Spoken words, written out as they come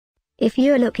If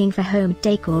you're looking for home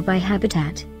decor by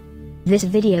Habitat, this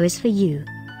video is for you.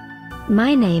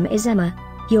 My name is Emma,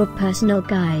 your personal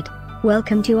guide.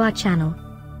 Welcome to our channel.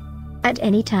 At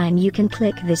any time you can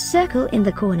click this circle in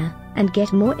the corner, and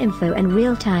get more info and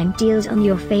real-time deals on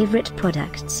your favorite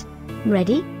products.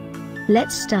 Ready?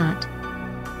 Let's start.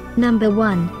 Number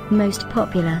 1, Most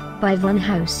Popular, by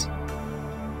VonHaus.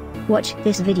 Watch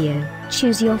this video,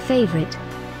 choose your favorite.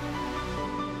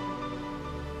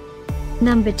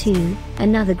 Number 2,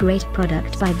 another great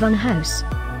product by VonHaus.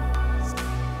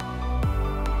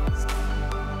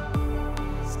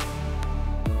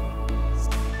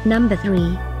 Number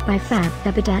 3, by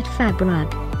Habitat Fab Rug.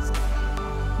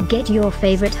 Get your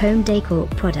favorite home decor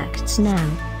products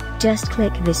now. Just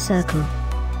click this circle.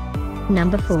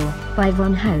 Number 4, by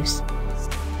VonHaus.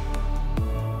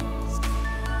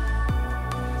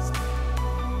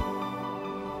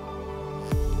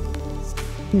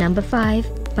 Number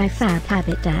 5, by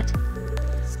Habitat.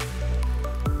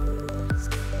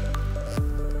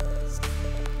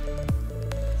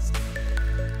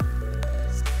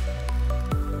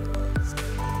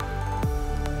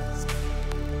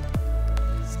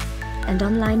 And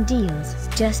online deals,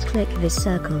 just click this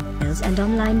circle. Deals and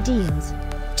online deals,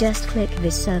 just click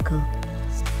this circle.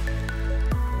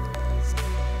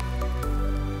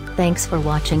 Thanks for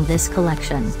watching this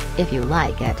collection. If you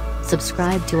like it,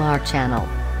 subscribe to our channel.